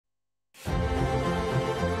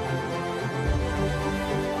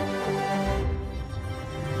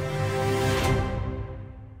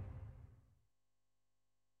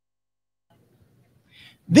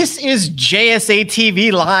This is JSA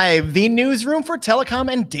TV Live, the newsroom for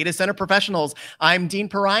telecom and data center professionals. I'm Dean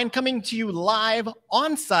Perrine, coming to you live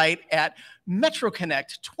on site at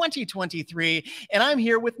MetroConnect 2023, and I'm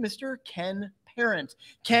here with Mr. Ken Parent.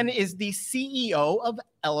 Ken is the CEO of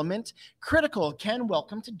Element Critical. Ken,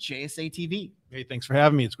 welcome to JSA TV. Hey, thanks for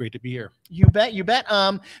having me. It's great to be here. You bet, you bet.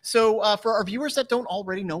 So for our viewers that don't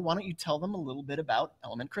already know, why don't you tell them a little bit about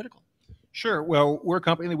Element Critical? Sure. Well, we're a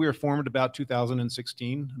company that we were formed about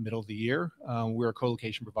 2016, middle of the year. We're a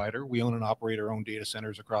co-location provider. We own and operate our own data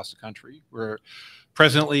centers across the country. We're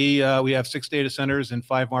presently, we have 6 data centers in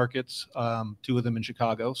 5 markets, 2 of them in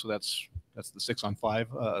Chicago. So that's the 6 on 5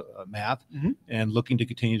 math, and looking to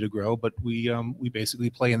continue to grow. But we basically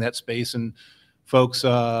play in that space. And folks,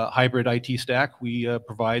 hybrid IT stack, we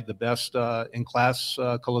provide the best in-class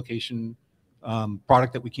co-location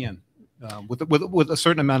product that we can. With a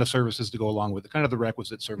certain amount of services to go along with it, kind of the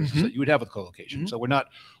requisite services that you would have with co-location. So we're not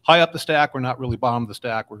high up the stack, we're not really bottom of the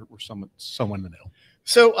stack, we're somewhere in the middle.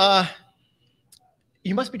 So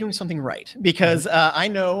you must be doing something right, because I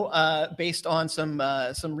know based on some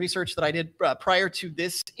research that I did prior to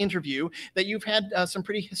this interview that you've had some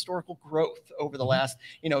pretty historical growth over the last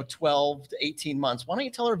 12 to 18 months. Why don't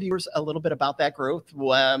you tell our viewers a little bit about that growth?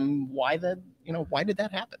 Why did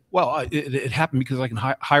that happen? Well, it happened because I can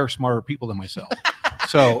hire smarter people than myself.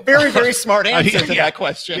 So very smart answer to that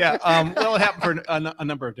question. Yeah. Well, it happened for a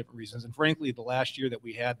number of different reasons. And frankly, the last year that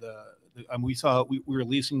we had we were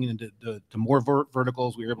leasing into more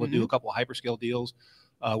verticals. We were able to do a couple of hyperscale deals,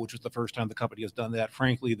 which was the first time the company has done that.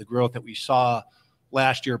 Frankly, the growth that we saw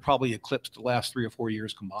last year probably eclipsed the last 3 or 4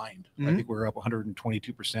 years combined. I think we're up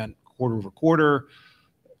 122% quarter over quarter,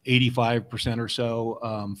 85% or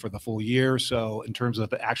so for the full year. So in terms of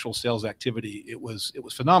the actual sales activity, it was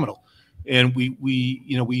phenomenal. And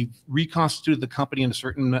we reconstituted the company in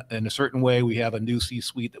a certain way. We have a new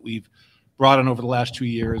C-suite that we've brought in over the last 2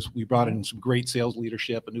 years. We brought in some great sales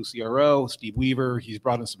leadership, a new CRO, Steve Weaver. He's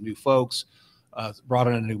brought in some new folks, brought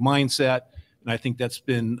in a new mindset, and I think that's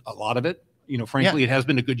been a lot of it. Frankly, it has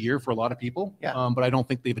been a good year for a lot of people, but I don't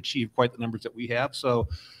think they've achieved quite the numbers that we have. So,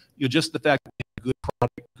 just the fact that we have a good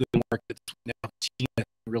product, good markets, now a team that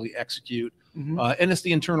can really execute, and it's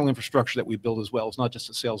the internal infrastructure that we build as well. It's not just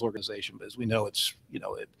a sales organization, but as we know, it's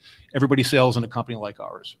everybody sells in a company like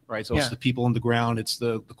ours, right? So it's the people on the ground, it's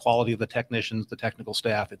the quality of the technicians, the technical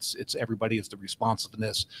staff, it's everybody, it's the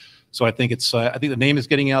responsiveness. So I think I think the name is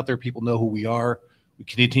getting out there. People know who we are. We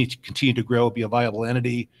continue to grow, be a viable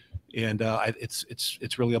entity. And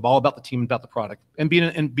it's really all about the team, about the product, and being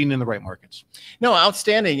in the right markets. No,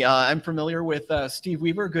 outstanding. I'm familiar with Steve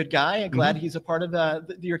Weaver, good guy. I'm glad he's a part of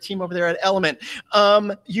your team over there at Element.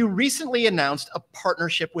 You recently announced a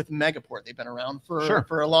partnership with Megaport. They've been around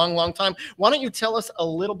for a long time. Why don't you tell us a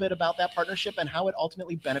little bit about that partnership and how it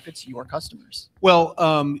ultimately benefits your customers? Well,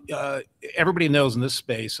 everybody knows in this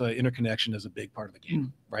space, interconnection is a big part of the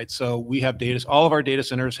game, right? So we have all of our data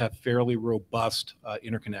centers have fairly robust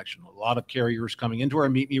interconnection. A lot of carriers coming into our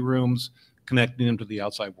meet me rooms, connecting them to the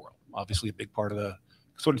outside world. Obviously, a big part of the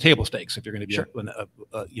sort of table stakes if you're going to be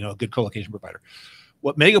a good co-location provider.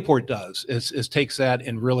 What Megaport does is takes that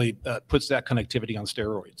and really puts that connectivity on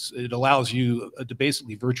steroids. It allows you to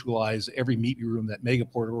basically virtualize every meet me room that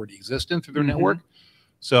Megaport already exists in through their network.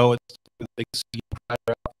 So it's it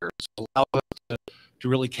allows us to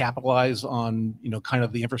really capitalize on kind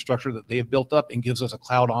of the infrastructure that they've built up, and gives us a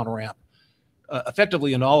cloud on ramp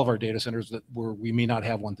effectively in all of our data centers where we may not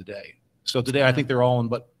have one today. So today I think they're all in,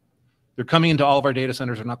 but they're coming into all of our data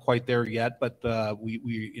centers. They're not quite there yet, but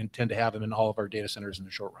we intend to have them in all of our data centers in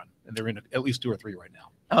the short run, and they're in at least 2 or 3 right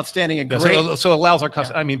now. Outstanding. And great. So it allows our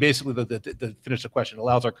customers. I mean, basically, to finish the question, it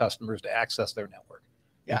allows our customers to access their network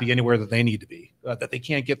and be anywhere that they need to be, that they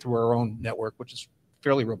can't get through our own network, which is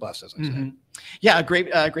fairly robust, as I said. Yeah, a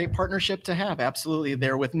great partnership to have. Absolutely,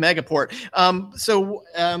 there with Megaport. So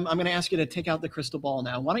I'm going to ask you to take out the crystal ball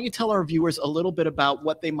now. Why don't you tell our viewers a little bit about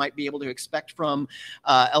what they might be able to expect from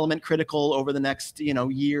Element Critical over the next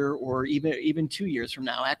year or even 2 years from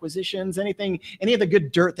now? Acquisitions, anything, any of the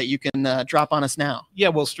good dirt that you can drop on us now? Yeah,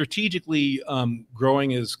 well, strategically,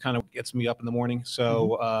 growing is kind of gets me up in the morning.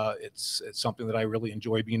 So it's something that I really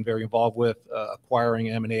enjoy being very involved with. Acquiring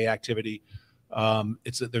M&A activity.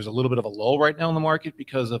 There's a little bit of a lull right now in the market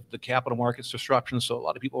because of the capital markets disruption. So a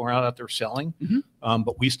lot of people are out there selling,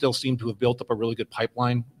 but we still seem to have built up a really good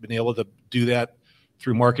pipeline, been able to do that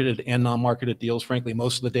through marketed and non-marketed deals. Frankly,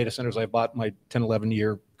 most of the data centers I bought in my 10,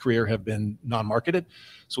 11-year career have been non-marketed.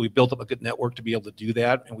 So we built up a good network to be able to do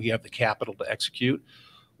that, and we have the capital to execute.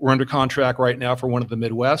 We're under contract right now for one of the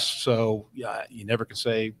Midwest. So yeah, you never can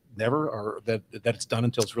say never, or that it's done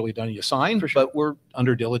until it's really done and you sign. For sure. But we're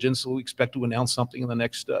under diligence, so we expect to announce something in the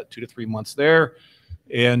next 2 to 3 months there.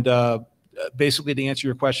 And basically, to answer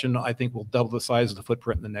your question, I think we'll double the size of the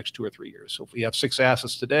footprint in the next 2 or 3 years. So if we have 6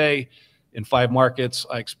 assets today in 5 markets,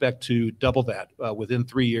 I expect to double that within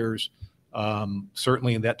 3 years,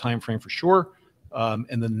 certainly in that time frame for sure. And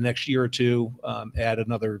then the next year or two, add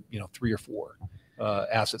another 3 or 4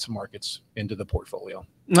 assets and markets into the portfolio.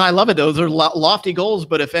 No, I love it. Those are lofty goals,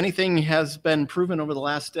 but if anything has been proven over the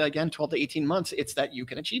last, again, 12 to 18 months, it's that you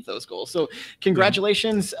can achieve those goals. So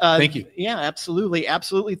congratulations. Thank you. Yeah, absolutely.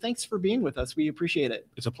 Absolutely. Thanks for being with us. We appreciate it.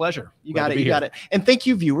 It's a pleasure. You got it. You got it. And thank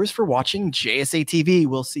you, viewers, for watching JSA TV.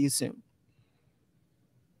 We'll see you soon.